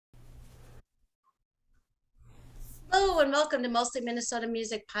Hello and welcome to Mostly Minnesota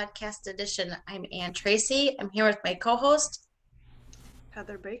Music Podcast Edition. I'm Ann Tracy. I'm here with my co-host,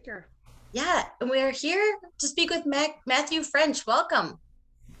 Heather Baker. Yeah, and we are here to speak with Matthew French. Welcome.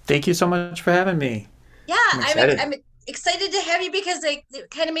 Thank you so much for having me. Yeah, I'm excited. I'm excited to have you because it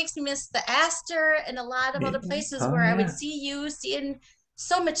kind of makes me miss the Astor and a lot of other places Oh where I would yeah, see you seeing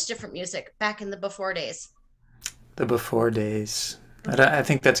so much different music back in the before days. the before days. Mhm. I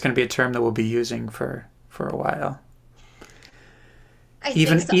think that's going to be a term that we'll be using for a while. I think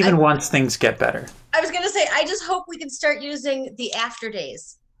Even so. even once things get better. I was going to say, I just hope we can start using the after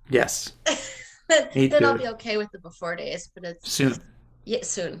days. Yes, then, me then I'll too. be okay with the before days, but it's Soon. yeah,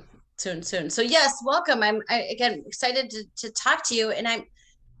 soon. So yes, welcome. Again excited to talk to you. And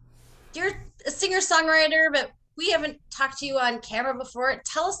you're a singer songwriter, but we haven't talked to you on camera before.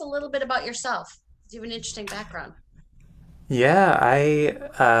 Tell us a little bit about yourself. You have an interesting background. Yeah,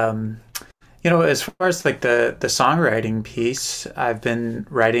 as far as like the songwriting piece, I've been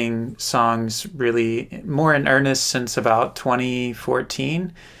writing songs really more in earnest since about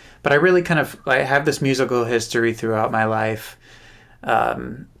 2014. But I really I have this musical history throughout my life.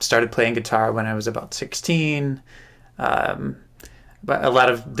 Started playing guitar when I was about 16. Um, but a lot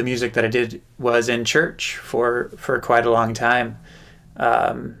of the music that I did was in church for quite a long time.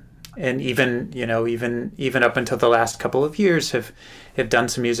 Um, and even up until the last couple of years have done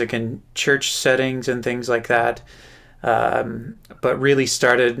some music in church settings and things like that. But really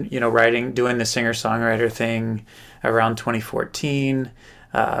started, writing, doing the singer songwriter thing around 2014.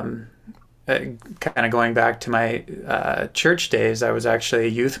 Um, Kind of going back to my church days, I was actually a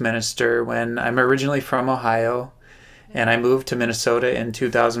youth minister when I'm originally from Ohio, and I moved to Minnesota in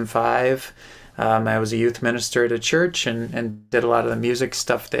 2005. I was a youth minister at a church and did a lot of the music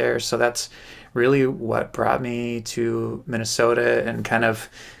stuff there. So that's really what brought me to Minnesota and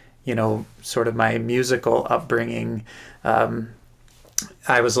sort of my musical upbringing. Um,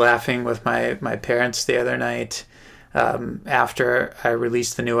 I was laughing with my parents the other night after I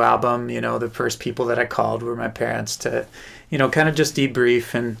released the new album. The first people that I called were my parents to, kind of just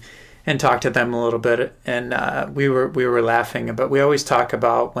debrief and talk to them a little bit. And we were laughing, but we always talk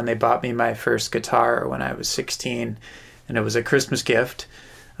about when they bought me my first guitar when I was 16, and it was a Christmas gift.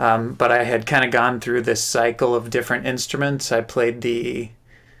 But I had kind of gone through this cycle of different instruments. I played the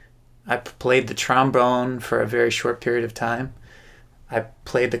trombone for a very short period of time. I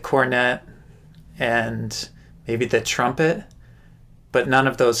played the cornet and maybe the trumpet, but none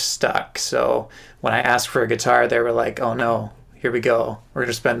of those stuck. So when I asked for a guitar, they were like, "Oh no, here we go. We're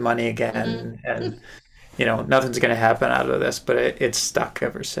gonna spend money Mm-hmm. again, and nothing's gonna happen out of this." But it's stuck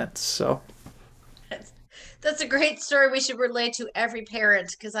ever since. So that's, that's a great story. We should relate to every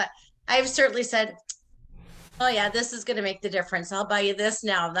parent because I've certainly said, "Oh yeah, this is going to make the difference. I'll buy you this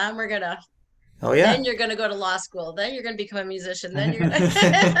now. oh Then yeah, you're gonna go to law school. Then you're gonna become a musician. Then you're gonna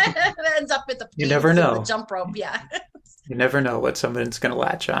it ends up with the you never fees and the know. jump rope. Yeah, You never know what someone's gonna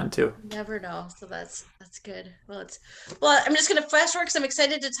latch on to. never know. So that's good. Well, I'm just gonna flash forward because I'm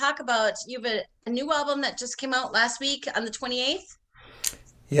excited to talk about you have a new album that just came out last week on the 28th.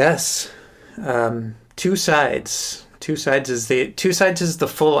 Yes, two sides. Two sides is the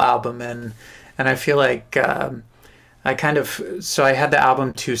full album, and I feel like I had the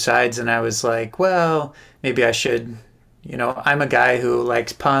album Two Sides, and I was like, well, maybe I should. I'm a guy who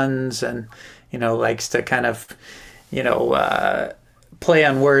likes puns and likes to kind of you know uh, play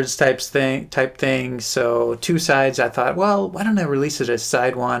on words type thing. So Two Sides, I thought, well, why don't I release it as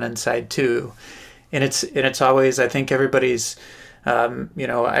side one and side two? And it's always, I think everybody's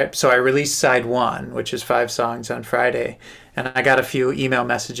I released side one, which is 5 songs on Friday, and I got a few email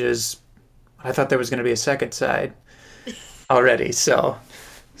messages. I thought there was going to be a second side already. So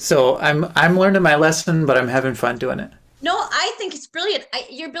I'm learning my lesson, but I'm having fun doing it. No, I think it's brilliant.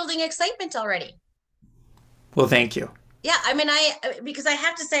 You're building excitement already. Well, thank you. Yeah, I mean, because I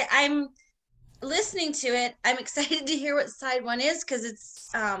have to say, I'm listening to it. I'm excited to hear what side one is because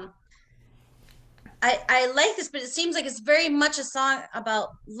I like this, but it seems like it's very much a song about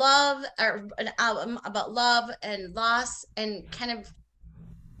love or an album about love and loss and kind of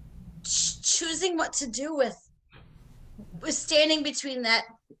choosing what to do with standing between that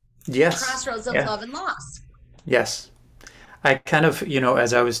Yes. crossroads of Yeah. love and loss. Yes. I kind of,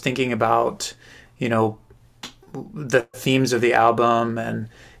 as I was thinking about, you know, the themes of the album, and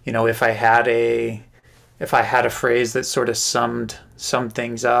if I had a phrase that sort of summed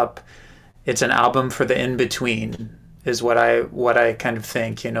things up, it's an album for the in between, is what I kind of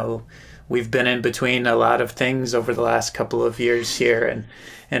think. We've been in between a lot of things over the last couple of years here,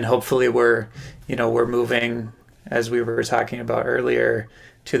 and hopefully we're moving, as we were talking about earlier,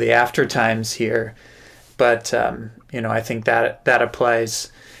 to the after times here. but you know, I think that that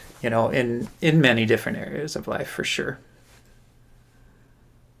applies, you know, in many different areas of life for sure.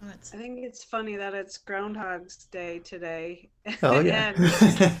 I think it's funny that it's Groundhog's Day today. Oh yeah.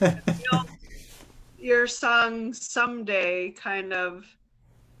 And your song Someday kind of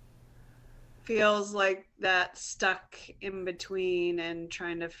feels like that stuck in between and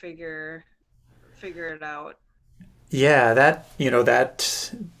trying to figure it out. Yeah, that, you know, that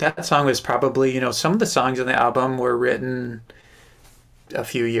song was probably, you know, some of the songs on the album were written a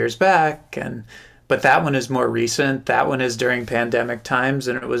few years back, and but that one is more recent. That one is during pandemic times,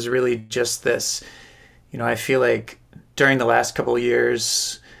 and it was really just this, you know, I feel like during the last couple of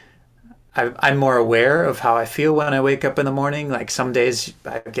years I'm more aware of how I feel when I wake up in the morning. Like some days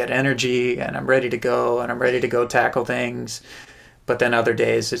I get energy and I'm ready to go and I'm ready to go tackle things. But then other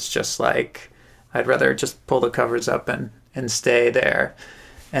days it's just like I'd rather just pull the covers up and stay there.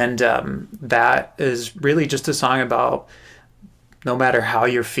 And that is really just a song about no matter how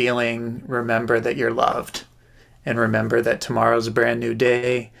you're feeling, remember that you're loved and remember that tomorrow's a brand new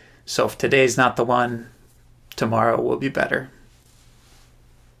day. So if today's not the one, tomorrow will be better.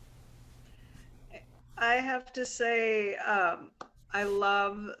 I have to say, I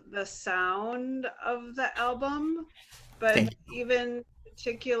love the sound of the album, but Thank even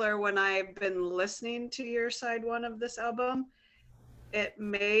particular when I've been listening to your side one of this album, it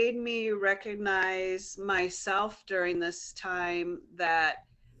made me recognize myself during this time that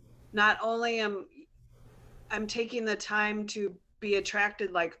not only am I'm taking the time to be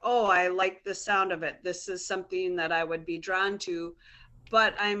attracted, like, oh, I like the sound of it. This is something that I would be drawn to,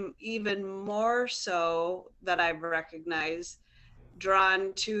 but I'm even more so that I've recognized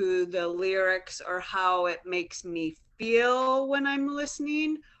drawn to the lyrics or how it makes me feel when I'm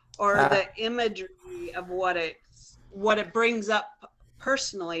listening, or you. the imagery of what it brings up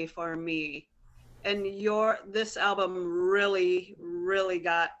personally for me. And this album really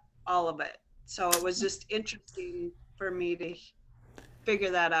got all of it. So it was just interesting for me to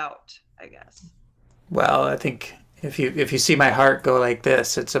figure that out, I guess. Well, I think if you see my heart go like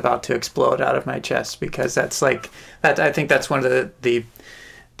this, it's about to explode out of my chest because that's like that. I think that's one of the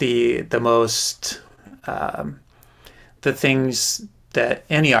most the things that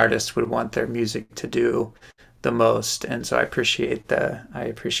any artist would want their music to do the most. And so I appreciate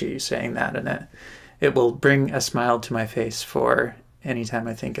you saying that, and it will bring a smile to my face for anytime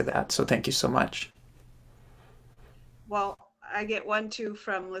I think of that. So thank you so much. Well, I get one too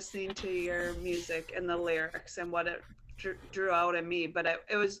from listening to your music and the lyrics and what it drew out in me. But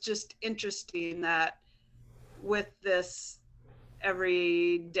it was just interesting that with this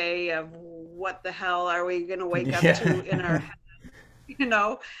every day of what the hell are we going to wake up to in our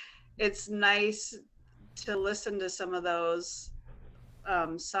head, it's nice to listen to some of those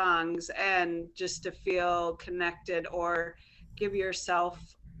songs and just to feel connected or give yourself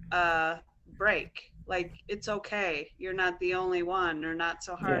a break. Like, it's okay. You're not the only one, or not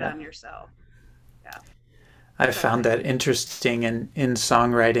so hard on yourself. Yeah. I found that interesting in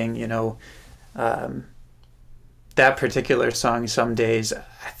songwriting, that particular song, Some Days,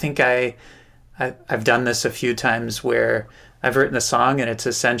 I think I've done this a few times where I've written a song and it's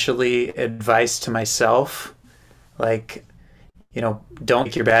essentially advice to myself. Like, don't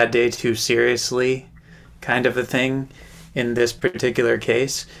take your bad day too seriously, kind of a thing in this particular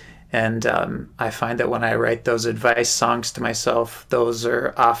case. And I find that when I write those advice songs to myself, those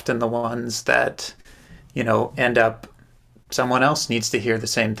are often the ones that, end up someone else needs to hear the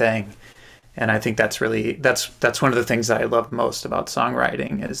same thing. And I think that's one of the things that I love most about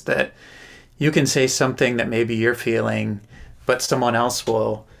songwriting is that you can say something that maybe you're feeling, but someone else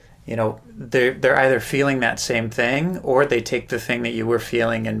will, they're either feeling that same thing or they take the thing that you were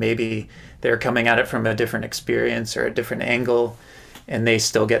feeling and maybe they're coming at it from a different experience or a different angle, and they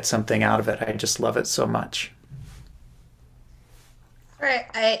still get something out of it. I just love it so much. Right.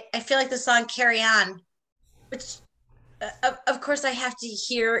 I feel like the song Carry On, which of course I have to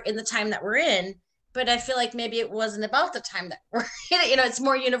hear in the time that we're in, but I feel like maybe it wasn't about the time that we're in. It's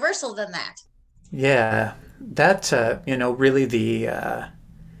more universal than that. Yeah, that, really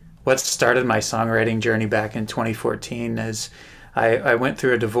what started my songwriting journey back in 2014 is I went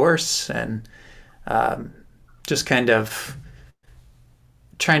through a divorce and just kind of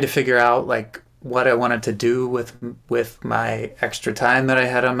trying to figure out like what I wanted to do with my extra time that I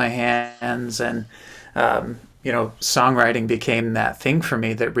had on my hands, and songwriting became that thing for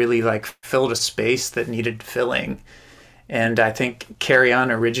me that really like filled a space that needed filling. And I think Carry On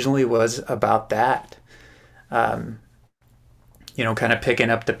originally was about that. Kind of picking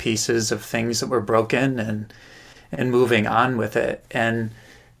up the pieces of things that were broken and moving on with it. And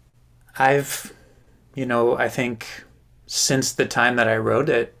I've I think since the time that I wrote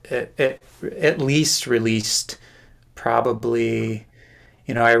it, it at least released probably,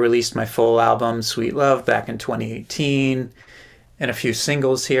 I released my full album, Sweet Love, back in 2018, and a few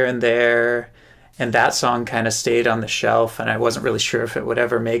singles here and there. And that song kind of stayed on the shelf, and I wasn't really sure if it would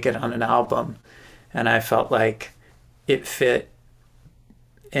ever make it on an album. And I felt like it fit.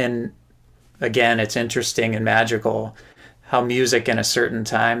 And again, it's interesting and magical how music in a certain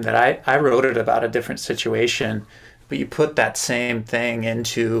time that I wrote it about a different situation, but you put that same thing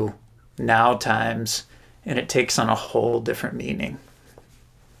into now times and it takes on a whole different meaning.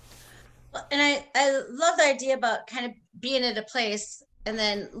 Well, and I love the idea about kind of being at a place and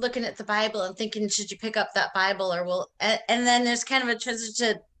then looking at the Bible and thinking, should you pick up that Bible or and then there's kind of a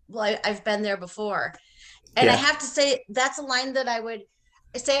transition to, well, I've been there before. And I Yeah. have to say, that's a line that I would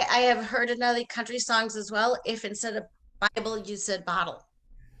say I have heard in other country songs as well. If instead of Bible, you said bottle.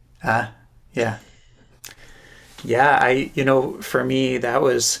 Ah, yeah. Yeah, for me,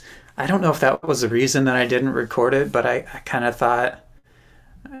 I don't know if that was the reason that I didn't record it, but I kind of thought,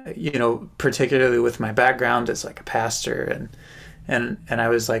 particularly with my background as like a pastor and I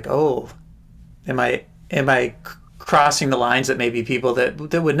was like, oh, am I crossing the lines that maybe people that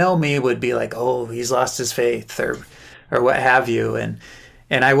would know me would be like, oh, he's lost his faith or what have you.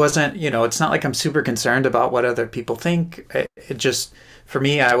 And I wasn't, it's not like I'm super concerned about what other people think. It just, for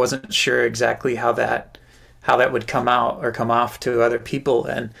me, I wasn't sure exactly how that would come out or come off to other people.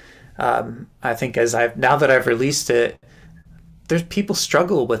 And I think now that I've released it, there's people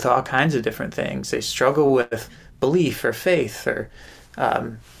struggle with all kinds of different things. They struggle with belief or faith or,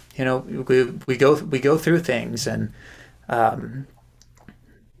 we go through things, and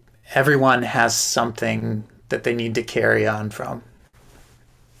everyone has something that they need to carry on from.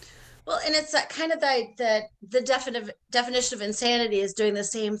 Well, and it's that kind of the definition of insanity is doing the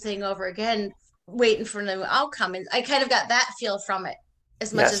same thing over again, waiting for an outcome. And I kind of got that feel from it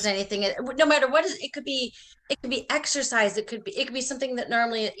as much as Yes, anything. No matter what it could be exercise, it could be something that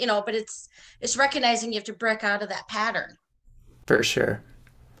normally, but it's recognizing you have to break out of that pattern. for sure.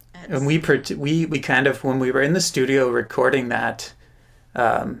 And It's we kind of, when we were in the studio recording that,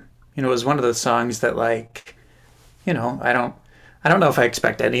 it was one of those songs that, like, I don't know if I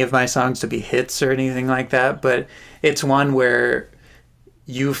expect any of my songs to be hits or anything like that, but it's one where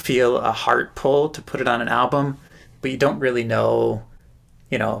you feel a heart pull to put it on an album, but you don't really know,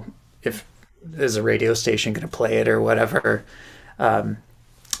 you know, if there's a radio station going to play it or whatever. Um,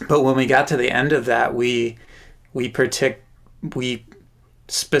 but when we got to the end of that, we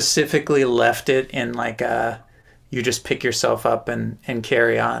specifically left it in like a, you just pick yourself up and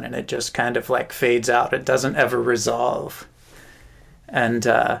carry on, and it just kind of like fades out. It doesn't ever resolve. And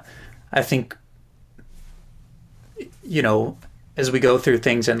I think, you know, as we go through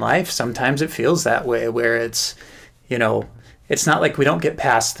things in life, sometimes it feels that way, where it's, you know, it's not like we don't get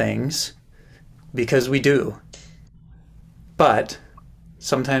past things, because we do, but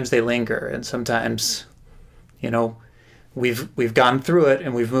sometimes they linger, and sometimes, you know, we've gone through it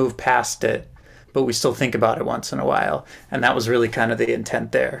and we've moved past it, but we still think about it once in a while. And that was really kind of the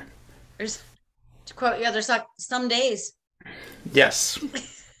intent there. there's to quote the other song, some days. Yes.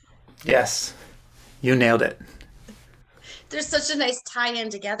 Yes. You nailed it. There's such a nice tie-in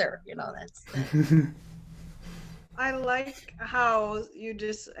together, that's I like how you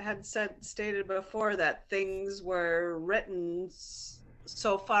just had stated before that things were written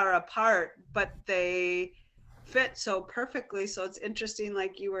so far apart, but they fit so perfectly. So it's interesting,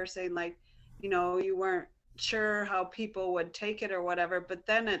 like you were saying, like, you weren't sure how people would take it or whatever, but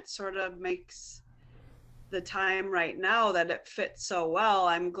then it sort of makes the time right now that it fits so well.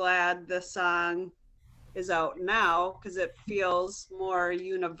 I'm glad the song is out now because it feels more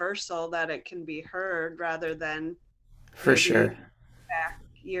universal, that it can be heard rather than For maybe sure.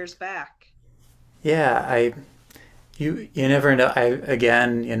 years back. Yeah, you never know.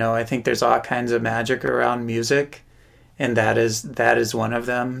 Again, I think there's all kinds of magic around music, and that is one of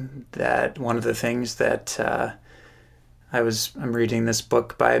them. That one of the things that I'm reading this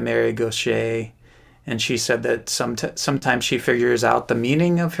book by Mary Gauthier, and she said that sometimes she figures out the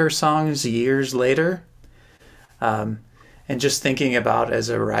meaning of her songs years later. Um, and just thinking about, as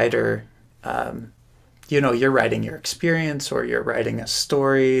a writer, you're writing your experience, or you're writing a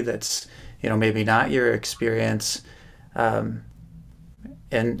story that's, maybe not your experience. Um,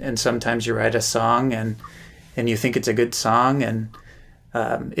 and sometimes you write a song, and you think it's a good song, and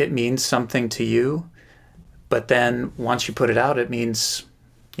it means something to you. But then once you put it out, it means,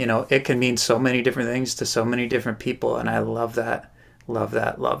 it can mean so many different things to so many different people. And I love that, love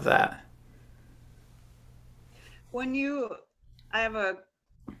that, love that. When you, I have a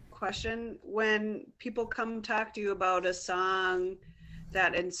question. When people come talk to you about a song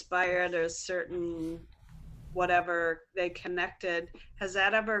that inspired a certain whatever they connected, has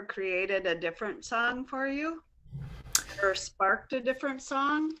that ever created a different song for you or sparked a different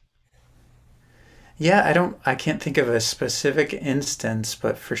song? Yeah, I can't think of a specific instance,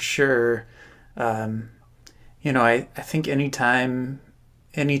 but for sure, um, I think anytime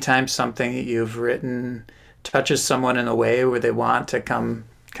something that you've written touches someone in a way where they want to come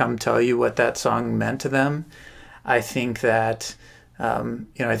tell you what that song meant to them, I think that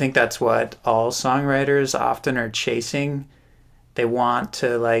I think that's what all songwriters often are chasing. They want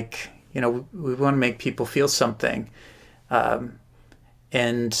to we want to make people feel something,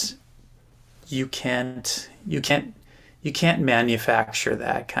 and you can't manufacture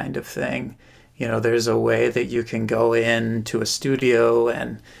that kind of thing. There's a way that you can go into a studio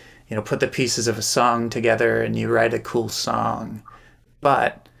and put the pieces of a song together and you write a cool song,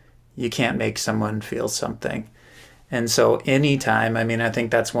 but you can't make someone feel something. And so anytime, I mean, I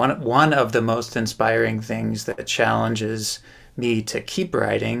think that's one of the most inspiring things that challenges me to keep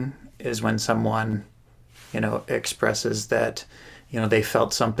writing is when someone, expresses that, they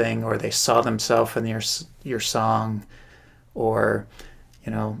felt something or they saw themselves in your song, or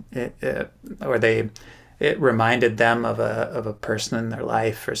or it reminded them of a person in their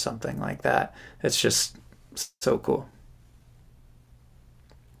life or something like that. It's just so cool.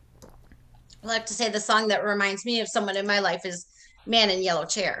 I like to say the song that reminds me of someone in my life is Man in Yellow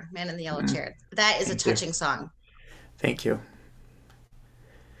Chair. Man in the Yellow Chair. That is a Thank you. touching song. Thank you.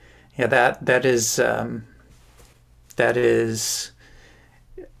 Yeah, that is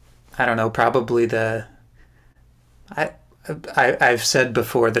I don't know, probably I I've said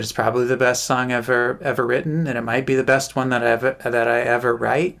before that it's probably the best song ever written, and it might be the best one that I ever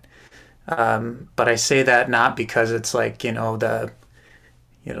write. But I say that not because it's like the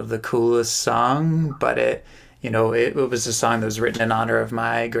coolest song, but it was a song that was written in honor of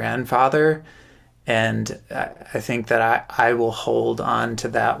my grandfather, and I think that I will hold on to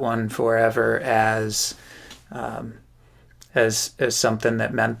that one forever um, as something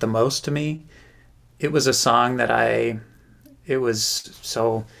that meant the most to me. It was a song that it was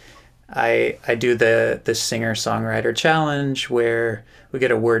so I do the singer songwriter challenge where we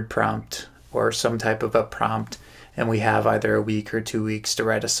get a word prompt or some type of a prompt, and we have either a week or 2 weeks to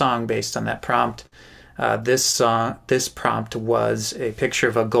write a song based on that prompt. This prompt was a picture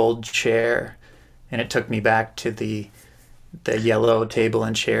of a gold chair, and it took me back to the yellow table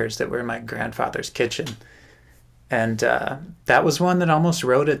and chairs that were in my grandfather's kitchen. And that was one that almost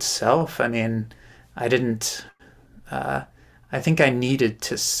wrote itself. I mean, I didn't. I think I needed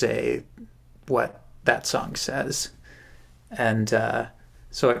to say what that song says, and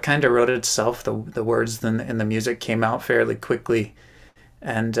so it kind of wrote itself. The words and the music came out fairly quickly,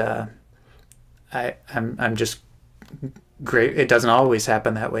 and I'm just great. It doesn't always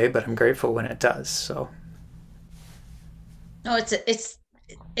happen that way, but I'm grateful when it does. So No,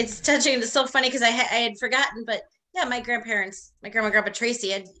 it's touching. It's so funny because I had forgotten, but yeah, my grandparents, my grandma and grandpa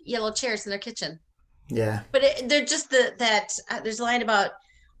Tracy had yellow chairs in their kitchen. yeah, But they're just that there's a line about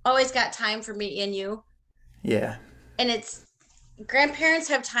always got time for me and you, yeah, and it's grandparents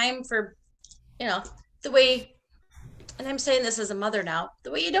have time for you know the way. And I'm saying this as a mother now,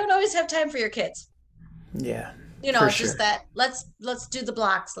 the way you don't always have time for your kids. yeah, You know, for it's just sure. that let's do the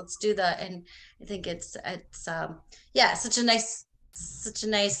blocks, let's do the, and I think it's yeah, such a nice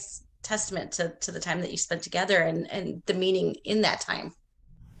testament to the time that you spent together and the meaning in that time.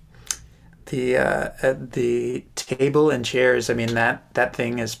 The table and chairs. I mean, that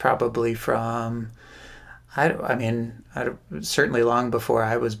thing is probably from I mean, certainly long before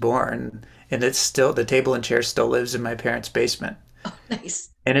I was born, and it's still the table and chair still lives in my parents' basement, Nice.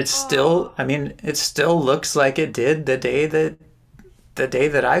 and it's still. Oh, I mean, it still looks like it did the day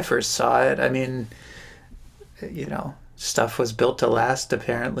that I first saw it. I mean, stuff was built to last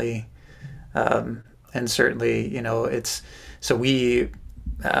apparently, and certainly, it's so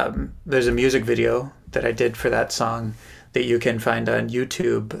there's a music video that I did for that song that you can find on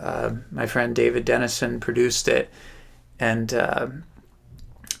YouTube. My friend David Dennison produced it, and I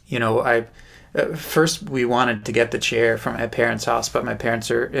first we wanted to get the chair from my parents' house, but my parents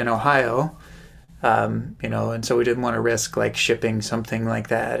are in Ohio, and so we didn't want to risk like shipping something like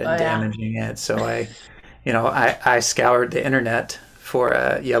that Oh and yeah. damaging it. So I scoured the internet for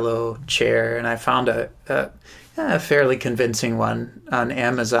a yellow chair, and I found a fairly convincing one on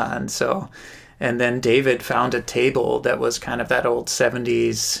Amazon. So, and then David found a table that was kind of that old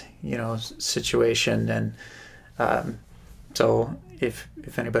 70s, situation. And so if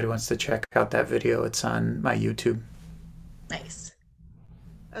anybody wants to check out that video, it's on my YouTube. Nice.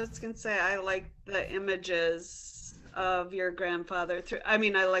 I was gonna say I like the images of your grandfather through. I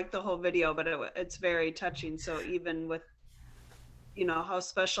mean, I like the whole video, but it's very touching. So even with how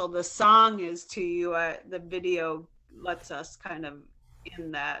special the song is to you, the video lets us kind of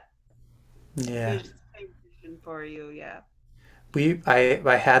in that Yeah. vision for you. Yeah.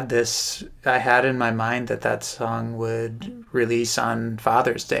 I had in my mind that that song would release on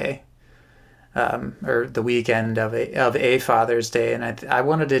Father's Day, or the weekend of a Father's Day, and I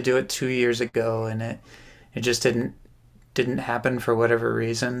wanted to do it 2 years ago, and it just didn't happen for whatever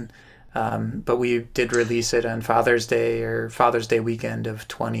reason. But we did release it on Father's Day or Father's Day weekend of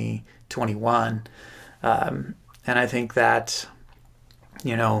 2021, and I think that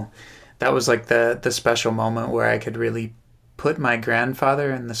you know that was like the special moment where I could really put my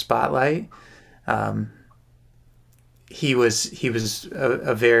grandfather in the spotlight. Um, he was he was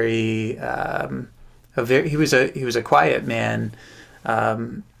a quiet man,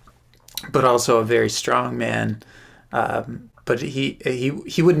 um, but also a very strong man. But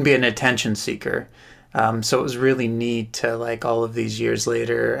he wouldn't be an attention seeker. So it was really neat to, like, all of these years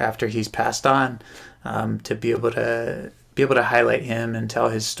later after he's passed on, to be able to highlight him and tell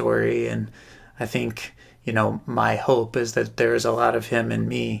his story. And I think my hope is that there is a lot of him in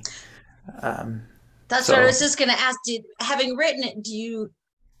me. Um, That's what I so was just gonna ask. Having written it,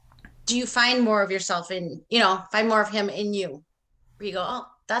 do you find more of yourself in, find more of him in you? Where you go, oh,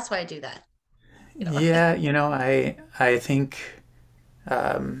 that's why I do that. You know. yeah, I think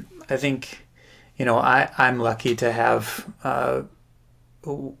I'm lucky to have a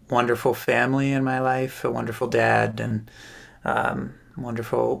wonderful family in my life, a wonderful dad, and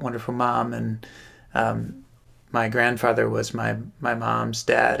wonderful mom, and my grandfather was my mom's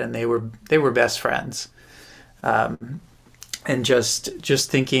dad, and they were best friends. And just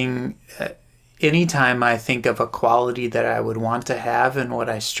thinking, anytime I think of a quality that I would want to have and what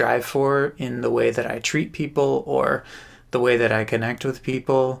I strive for in the way that I treat people or the way that I connect with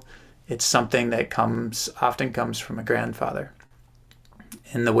people, it's something that often comes from a grandfather.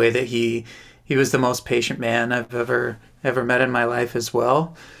 In the way that he was the most patient man I've ever met in my life as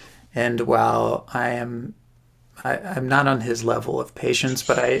well. And while I'm not on his level of patience,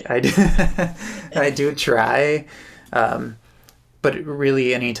 but I do, I do try. Um, but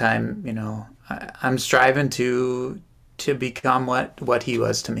really, anytime, I'm striving to become what he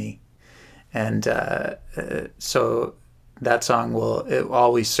was to me, and so that song it will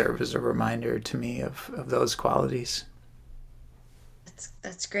always serve as a reminder to me of those qualities.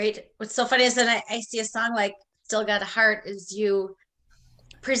 That's great. What's so funny is that I see a song like "Still Got a Heart" is you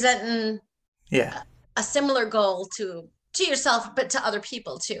presenting Yeah, a similar goal to yourself, but to other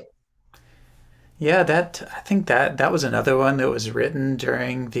people too. yeah. I think that was another one that was written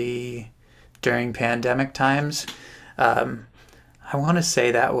during pandemic times. Um, I want to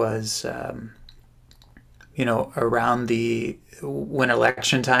say that was around the when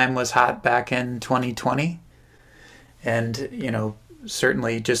election time was hot back in 2020, and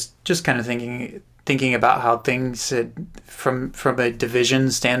certainly just kind of thinking about how things had, from a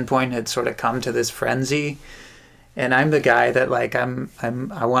division standpoint, had sort of come to this frenzy. And I'm the guy that, like, I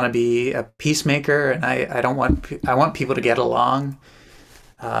want to be a peacemaker, and I don't want I want people to get along.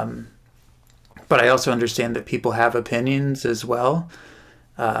 Um, but I also understand that people have opinions as well.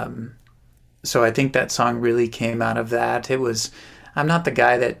 Um, so I think that song really came out of that. I'm not the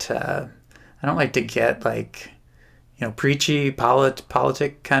guy that I don't like to get, like, preachy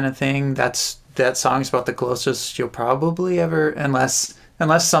politic kind of thing. That song's about the closest you'll probably ever, unless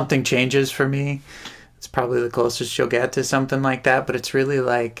something changes for me. It's probably the closest you'll get to something like that. But it's really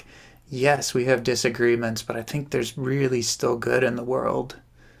like, yes, we have disagreements, but I think there's really still good in the world,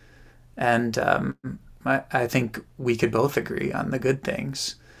 and I think we could both agree on the good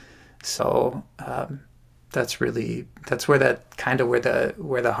things. So that's where that kind of where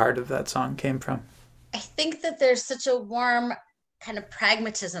the heart of that song came from. I think that there's such a warm kind of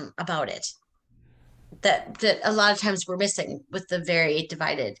pragmatism about it that a lot of times we're missing with the very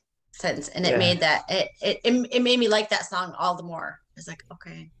divided sense, and it Yeah, made that it made me like that song all the more. It's like,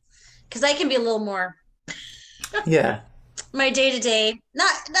 okay, because I can be a little more yeah, my day to day,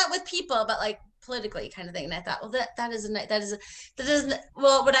 not with people, but like politically kind of thing. And I thought, well, that is a that is a, that isn't,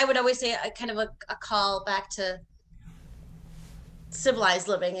 well, what I would always say, a kind of a call back to civilized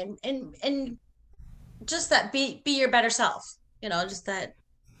living, and just that be your better self. Just that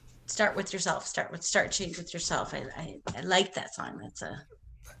start with yourself. Start change with yourself. I like that song. That's a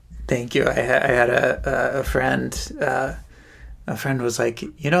thank you. I had a friend. A friend was like,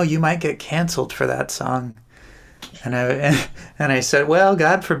 you might get canceled for that song. And I and I said, well,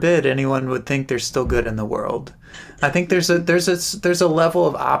 God forbid anyone would think there's still good in the world. I think there's a level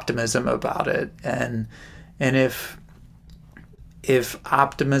of optimism about it, and if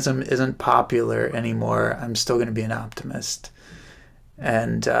optimism isn't popular anymore, I'm still going to be an optimist,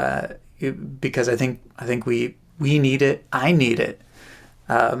 and because I think we need it. I need it.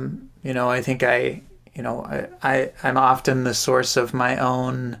 I think I'm often the source of my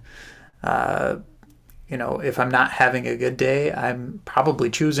own. If I'm not having a good day, I'm probably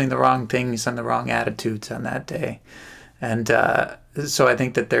choosing the wrong things and the wrong attitudes on that day. And so I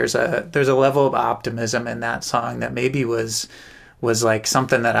think that there's a level of optimism in that song that maybe was like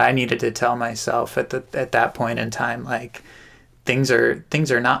something that I needed to tell myself at that point in time. Like things are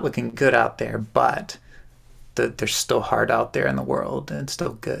not looking good out there, but there's still hard out there in the world, and it's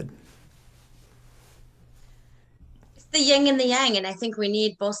still good. It's the yin and the yang, and I think we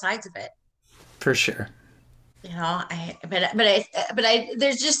need both sides of it. For sure. There's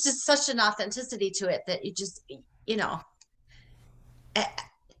just such an authenticity to it that you just, I, I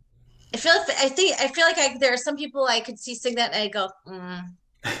feel like there are some people I could see sing that and I go, I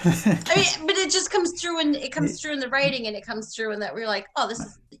mean, but it just comes through, and it comes through in the writing, and it comes through in that we're like, oh, this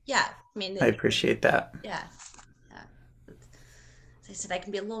is, yeah. I mean, I appreciate that. Yeah. Yeah. As I said, I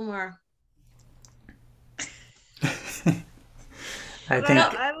can be a little more.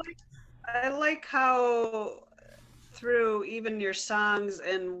 I like how through even your songs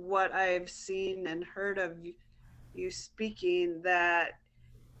and what I've seen and heard of you speaking, that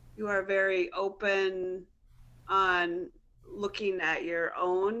you are very open on looking at your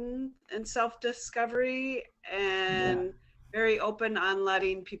own and self-discovery, and very open on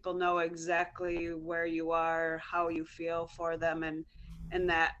letting people know exactly where you are, how you feel for them, and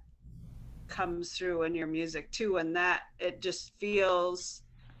that comes through in your music too, and that it just feels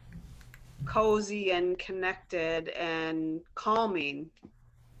cozy and connected and calming.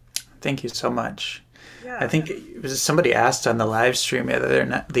 Thank you so much. Yeah. I think it was somebody asked on the live stream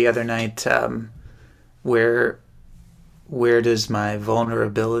the other night, where does my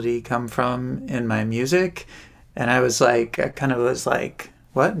vulnerability come from in my music? And I was like, I kind of was like,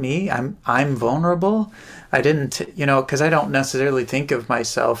 what, me? I'm vulnerable? I didn't, because I don't necessarily think of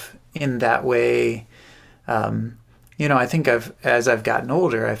myself in that way. I think as I've gotten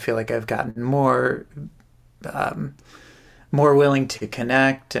older, I feel like I've gotten more willing to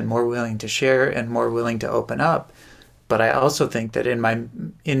connect, and more willing to share, and more willing to open up. But I also think that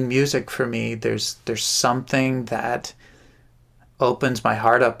in music for me, there's something that opens my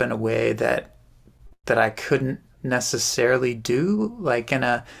heart up in a way that I couldn't necessarily do. Like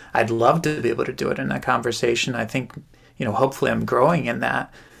I'd love to be able to do it in a conversation. I think, hopefully I'm growing in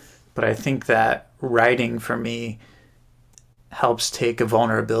that. But I think that writing for me helps take a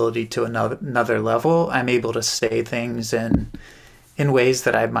vulnerability to another level. I'm able to say things in ways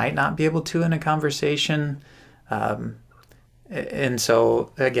that I might not be able to in a conversation. And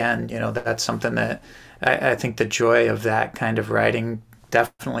so again, that's something that I think the joy of that kind of writing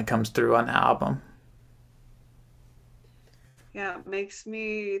definitely comes through on the album. Yeah, it makes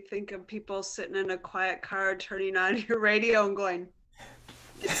me think of people sitting in a quiet car, turning on your radio and going,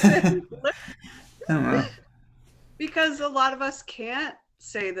 I don't know. Because a lot of us can't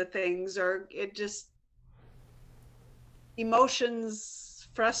say the things, or it just, emotions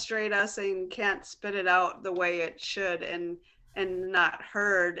frustrate us and can't spit it out the way it should, and not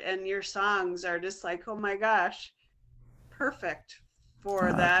heard. And your songs are just like, oh my gosh, perfect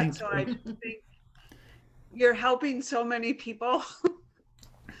for that. So I just think you're helping so many people.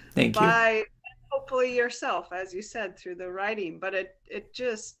 Thank you. By hopefully yourself, as you said, through the writing. But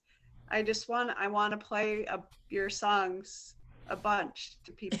I want to play your songs a bunch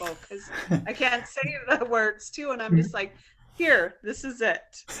to people, because I can't say the words too, and I'm just like, here, this is it.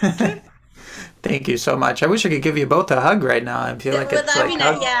 Thank you so much. I wish I could give you both a hug right now. I feel like it's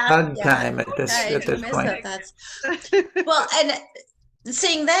hug time at this point. Well, and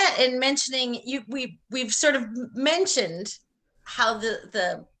saying that and mentioning we've sort of mentioned how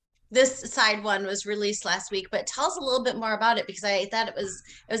this side one was released last week, but tell us a little bit more about it, because I thought I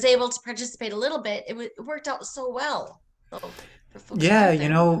was able to participate a little bit. It worked out so well. Yeah,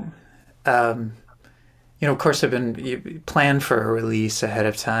 of course, I've been planned for a release ahead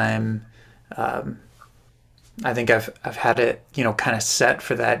of time. I think I've had it, kind of set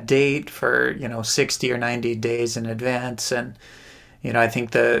for that date for 60 or 90 days in advance, and I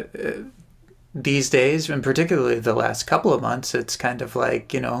think these days, and particularly the last couple of months, it's kind of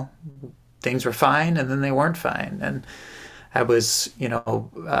like, things were fine and then they weren't fine. And I was,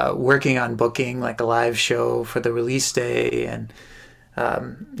 working on booking like a live show for the release day. And,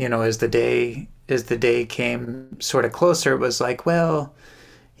 as the day as the day came sort of closer, it was like, well,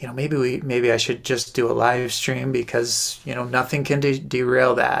 maybe I should just do a live stream because nothing can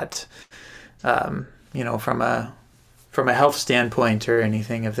derail that, from a health standpoint or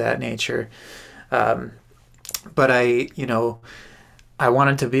anything of that nature. But I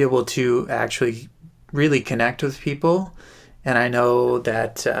wanted to be able to actually really connect with people, and I know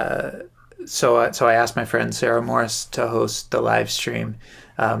that. So I asked my friend Sarah Morris to host the live stream.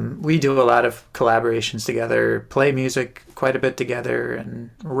 We do a lot of collaborations together, play music quite a bit together, and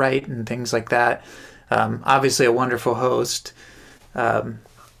write and things like that. Obviously, a wonderful host. And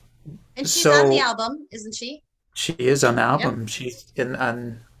she's on the album, isn't she? She is on the album. Yep. She's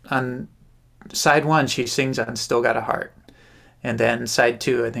on side one. She sings on "Still Got a Heart," and then side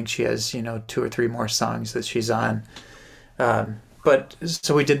two, I think she has 2 or 3 more songs that she's on. But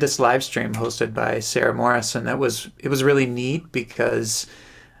so we did this live stream hosted by Sarah Morris, and it was really neat because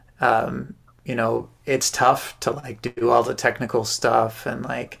it's tough to like do all the technical stuff and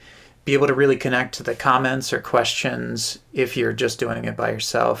like be able to really connect to the comments or questions if you're just doing it by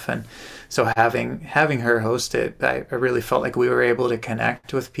yourself. And so having her host it, I really felt like we were able to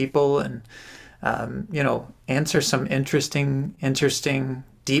connect with people and answer some interesting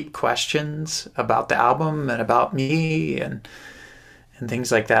deep questions about the album and about me and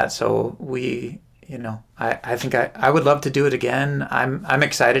things like that. So I think I would love to do it again. I'm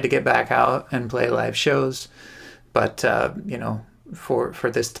excited to get back out and play live shows, but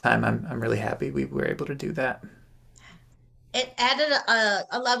for this time, I'm really happy we were able to do that. It added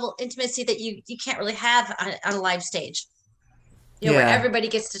a level of intimacy that you can't really have on a live stage, where everybody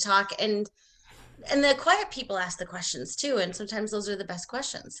gets to talk, and the quiet people ask the questions too, and sometimes those are the best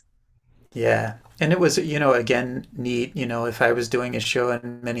questions. Yeah. And it was, again, neat. If I was doing a show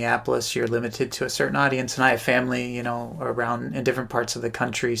in Minneapolis, you're limited to a certain audience, and I have family, around in different parts of the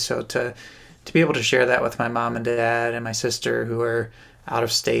country. So to be able to share that with my mom and dad and my sister who are out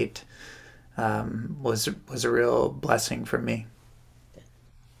of state was a real blessing for me.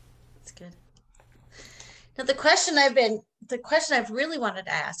 That's good. Now the question I've really wanted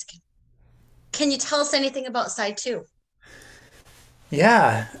to ask, can you tell us anything about side two?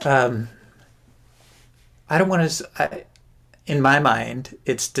 Yeah. I don't want to. In my mind,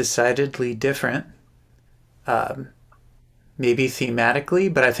 it's decidedly different. Maybe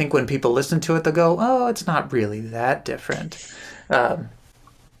thematically, but I think when people listen to it, they'll go, "Oh, it's not really that different." I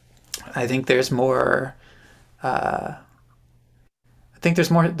think there's more. I think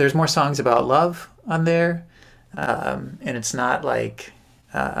there's more. There's more songs about love on there, and it's not like,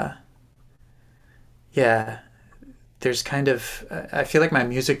 yeah. There's kind of. I feel like my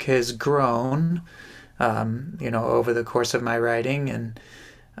music has grown, over the course of my writing, and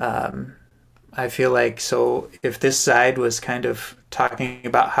I feel like so if this side was kind of talking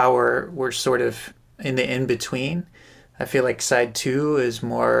about how we're sort of in the in between, I feel like side two is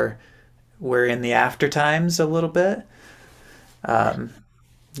more we're in the after times a little bit.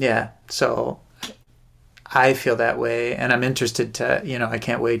 Yeah, so I feel that way, and I'm interested to I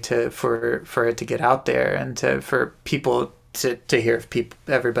can't wait for it to get out there and for people to hear if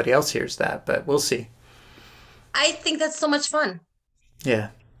everybody else hears that, but we'll see. I think that's so much fun.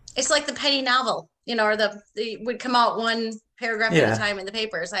 Yeah. It's like the penny novel, or the would come out one paragraph at a time in the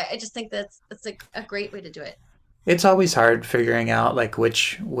papers. I just think that's a great way to do it. It's always hard figuring out like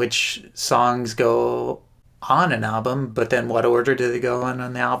which songs go on an album, but then what order do they go on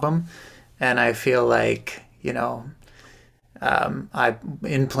an album? And I feel like, I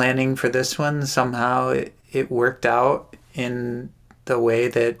in planning for this one, somehow it worked out in the way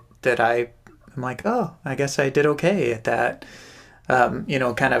that I'm like, oh, I guess I did okay at that.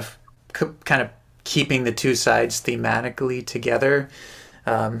 Kind of keeping the two sides thematically together.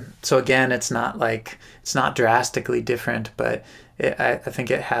 So again, it's not drastically different, but I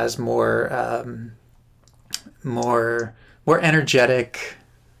think it has more more energetic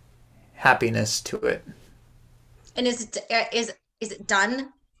happiness to it. And is it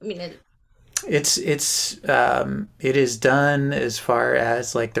done? I mean, it is done as far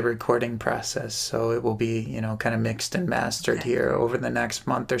as like the recording process. So it will be, kind of mixed and mastered here over the next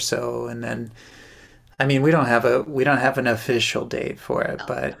month or so. And then, I mean, we don't have an official date for it,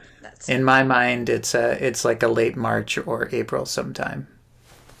 but in my mind, it's like a late March or April sometime.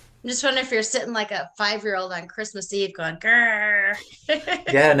 I'm just wondering if you're sitting like a 5-year-old on Christmas Eve going, grrr.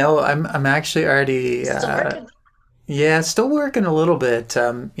 Yeah, no, I'm actually already, Still working. yeah, still working a little bit.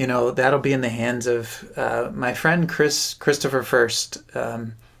 That'll be in the hands of my friend Christopher First,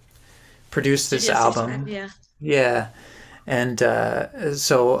 produced this album. Yeah. Yeah, and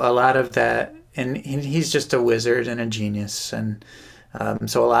so a lot of that, and he's just a wizard and a genius, and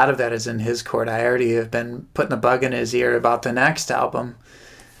So a lot of that is in his court. I already have been putting the bug in his ear about the next album.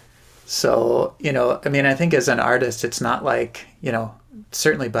 So, I mean, I think as an artist, it's not like,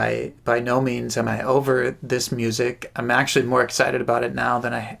 certainly by no means am I over this music. I'm actually more excited about it now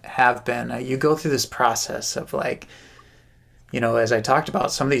than I have been. You go through this process of like, as I talked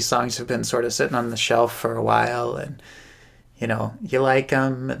about, some of these songs have been sort of sitting on the shelf for a while, and you like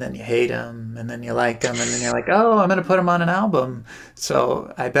them, and then you hate them, and then you like them, and then you're like, oh, I'm going to put them on an album,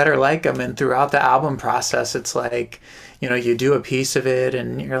 so I better like them. And throughout the album process, it's like, you do a piece of it,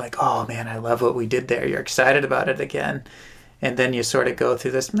 and you're like, oh man, I love what we did there. You're excited about it again. And then you sort of go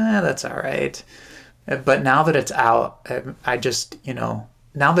through this, that's all right. But now that it's out, I just, now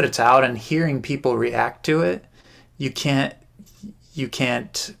that it's out and hearing people react to it, you can't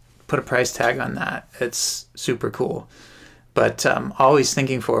put a price tag on that. It's super cool. But always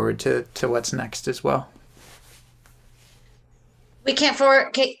thinking forward to what's next as well.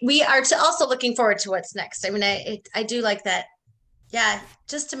 We are also looking forward to what's next. I mean, I do like that. Yeah,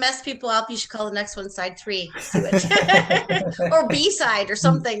 just to mess people up, you should call the next one side 3. See it. Or B side or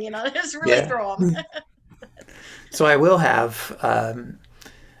something. Just really throw them. So I will have,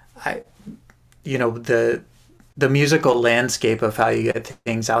 the musical landscape of how you get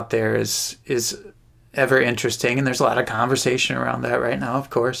things out there is ever interesting, and there's a lot of conversation around that right now, of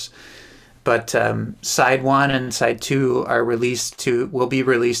course. But side 1 and side 2 will be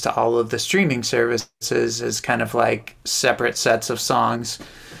released to all of the streaming services as kind of like separate sets of songs,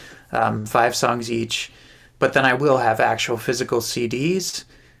 5 songs each. But then I will have actual physical CDs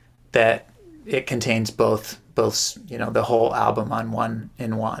that it contains both the whole album on one.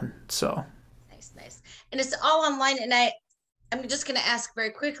 So nice, and it's all online. And I'm just going to ask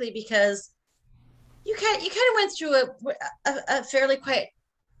very quickly, because you kind of went through a fairly quite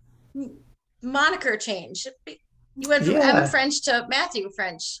moniker change. You went from M. French to Matthew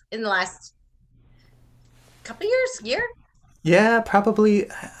French in the last couple of year. Yeah, probably.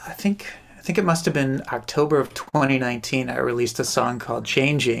 I think it must have been October of 2019. I released a song called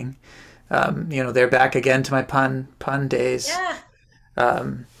 "Changing." They're back again to my pun days. Yeah.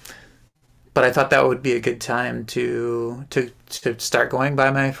 But I thought that would be a good time to start going by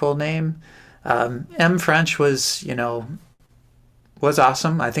my full name. M. French was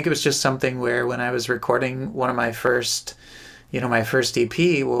awesome. I think it was just something where when I was recording one of my first EP,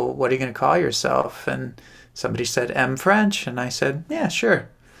 well, what are you going to call yourself? And somebody said M. French, and I said, yeah, sure.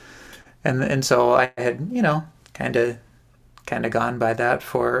 And so I had, kind of gone by that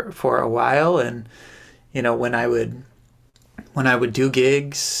for a while. And, when I would do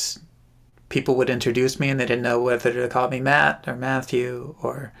gigs, people would introduce me and they didn't know whether to call me Matt or Matthew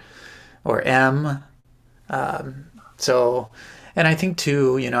or M. And I think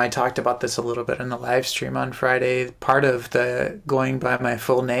too, I talked about this a little bit in the live stream on Friday. Part of the going by my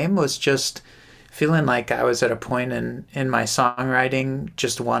full name was just feeling like I was at a point in my songwriting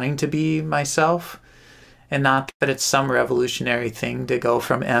just wanting to be myself, and not that it's some revolutionary thing to go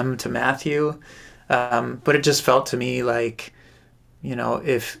from M to Matthew. But it just felt to me like,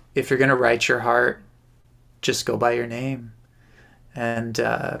 if you're going to write your heart, just go by your name. And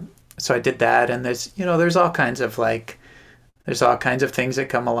so I did that. And there's all kinds of things that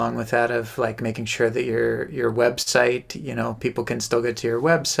come along with that, of like making sure that your website, people can still get to your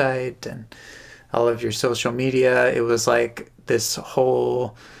website, and all of your social media. It was like this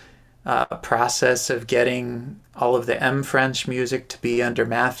whole process of getting all of the M. French music to be under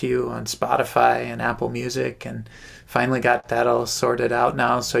Matthew on Spotify and Apple Music, and finally got that all sorted out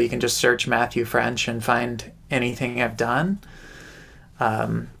now, so you can just search Matthew French and find anything I've done.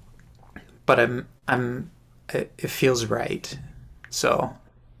 But it feels right. So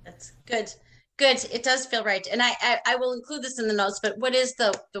that's good. It does feel right. And I will include this in the notes, but what is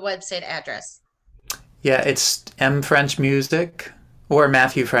the website address? Yeah, it's M. French Music or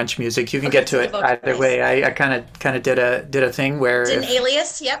Matthew French Music. You can get to it either way. I kind of did a thing where it's an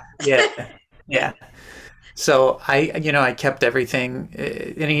alias. Yep. Yeah. So I kept everything,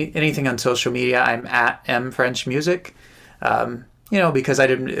 anything on social media, I'm at M. French Music, because I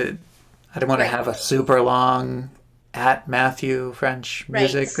didn't want to have a super long at Matthew French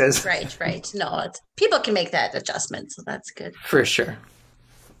Music. Right. No, people can make that adjustment, so that's good. For sure.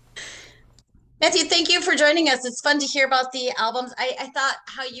 Matthew, thank you for joining us. It's fun to hear about the albums. I thought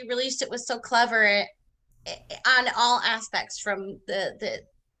how you released it was so clever on all aspects, from the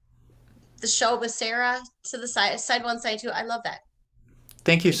show with Sarah to the side 1, side 2. I love that.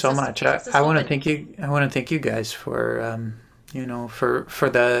 Thank you so much. I want to thank you. I want to thank you guys for for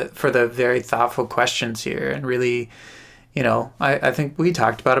the very thoughtful questions here, and really, I think we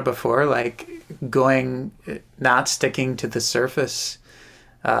talked about it before, like not sticking to the surface.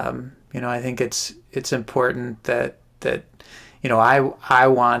 I think it's important that I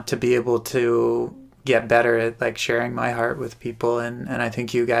want to be able to get better at like sharing my heart with people, and I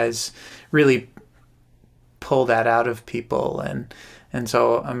think you guys really pull that out of people, and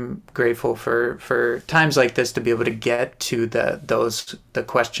so I'm grateful for times like this to be able to get to the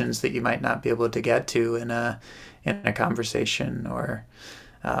questions that you might not be able to get to in a conversation or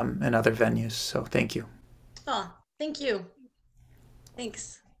in other venues. So thank you. Oh, thank you.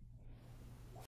 Thanks.